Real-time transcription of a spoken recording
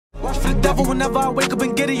the devil whenever I wake up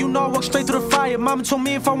and get it. You know I walk straight through the fire. Mama told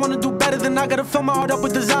me if I wanna do better, then I gotta fill my heart up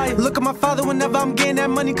with desire. Look at my father whenever I'm getting that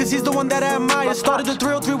money, cause he's the one that I admire. Started the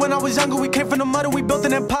 303 when I was younger, we came from the mud and we built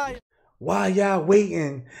an empire. While y'all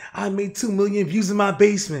waiting, I made 2 million views in my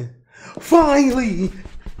basement. Finally,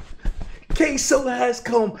 K-So has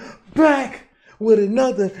come back with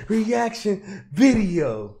another reaction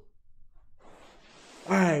video.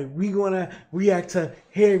 Alright, we gonna react to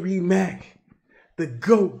Harry Mack, the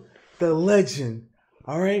GOAT, the legend.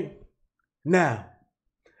 Alright? Now,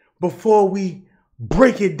 before we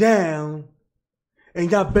break it down,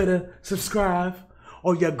 and y'all better subscribe,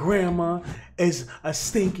 or your grandma is a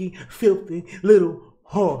stinky, filthy little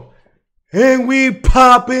whore. And we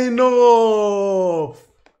popping off!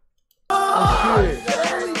 Oh, shit.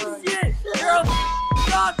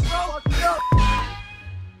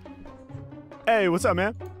 Hey, what's up,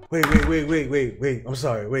 man? Wait. I'm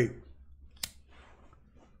sorry, wait.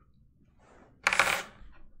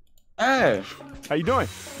 Hey, How you doing?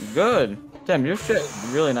 good. Damn, your shit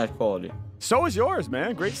really nice quality. So is yours,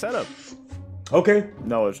 man. Great setup. Okay.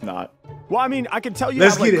 No, it's not. Well, I mean, I can tell you,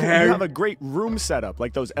 Let's have, like, get it, Harry. you have a great room setup,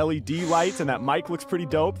 like those LED lights, and that mic looks pretty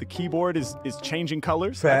dope. The keyboard is changing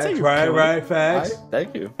colors. I'd say Facts, you're killing right, it. facts.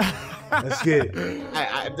 Thank you. Let's get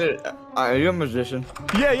it. Dude, are you a musician?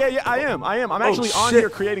 Yeah, I am. I'm actually on shit. here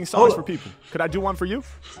creating songs for people. Could I do one for you?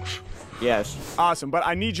 Yes. Awesome, but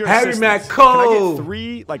I need your Harry assistance. Mack Can I Cole. get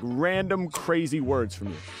 3 like random crazy words from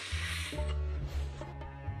you?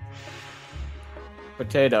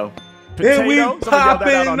 Potato. And we Potato? Somebody yelled that out on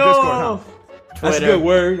popping Discord, huh? off. That's a Twitter, good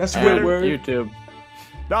word. That's a good and word. YouTube.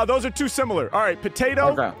 No, those are too similar. All right, potato,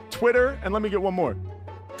 Okay. Twitter, and let me get one more.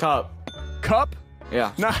 Cup. Cup?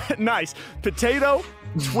 Yeah. Nice. Potato,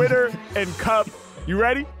 Twitter, and cup. You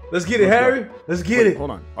ready? Let's get it, Let's Harry. go. Let's get Wait, it.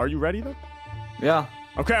 Hold on. Are you ready though? Yeah.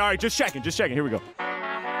 Okay, all right, just checking. Here we go.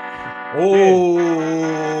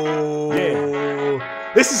 Oh.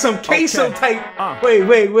 Yeah. This is some K-So Okay. type. Wait.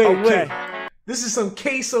 Okay. This is some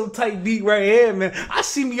K-So type beat right here, man. I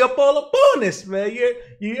see me up all up on this, man. You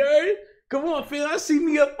heard it? Come on, Phil. I see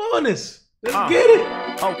me up on this. Let's get it.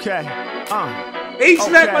 Okay.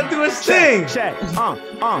 H-Mack about to do his thing. Check. Yeah.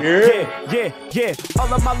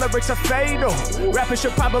 All of my lyrics are fatal. Rappers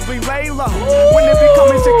should probably lay low. When it be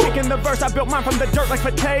coming to kicking the verse, I built mine from the dirt like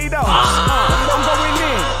potatoes. I'm going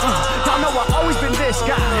in. Y'all know I've always been this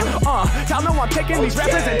guy. Y'all know I'm taking these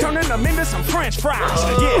rappers and turning them into some French fries.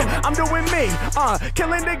 Yeah, I'm doing me.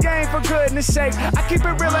 Killing the game for goodness sake. I keep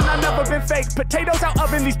it real and I never been fake. Potatoes out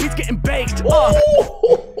oven, these beats getting baked.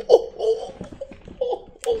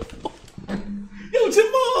 Yo,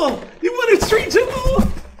 Jamal, you want to treat Jamal?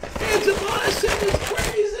 Yeah, Jamal, that shit is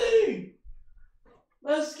crazy.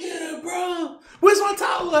 Let's get it, bro. Where's my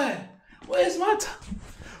towel at? Where's my towel?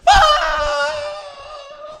 Ah!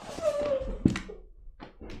 That's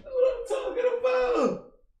what I'm talking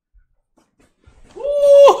about.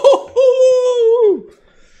 Ooh!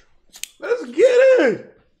 Let's get it.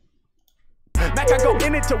 Mack, I go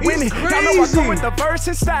in it to win it. Y'all know I come with the verse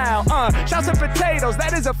style. Shouts to potatoes,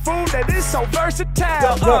 that is a food that is so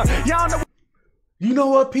versatile. Y'all know. You know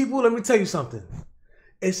what, people? Let me tell you something.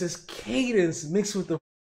 It's this cadence mixed with the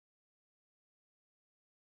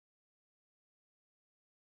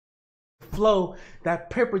flow that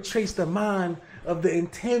perpetrates the mind of the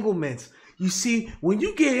entanglements. You see, when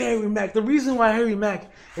you get Harry Mack, the reason why Harry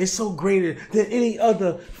Mack is so greater than any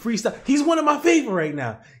other freestyle, he's one of my favorite right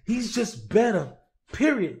now. He's just better,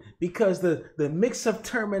 period. Because the mix of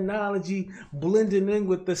terminology blending in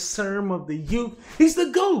with the serum of the youth, he's the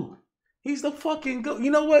GOAT. He's the fucking GOAT. You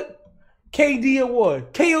know what? KD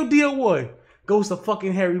award, KOD award goes to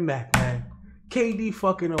fucking Harry Mack, man. KD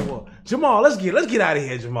fucking award. Jamal, let's get out of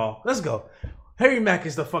here, Jamal. Let's go. Harry Mack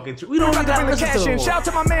is the fucking truth. We don't even gotta listen to the Shout out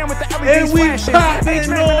to my man with the LEDs and we flashing.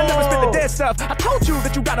 H-Man, I never spit the popping dead stuff. I told you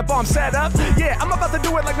that you got a bomb set up. Yeah, I'm about to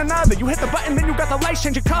do it like another. You hit the button, then you got the lights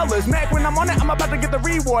changing colors. Mack, when I'm on it, I'm about to get the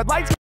reward. Lights.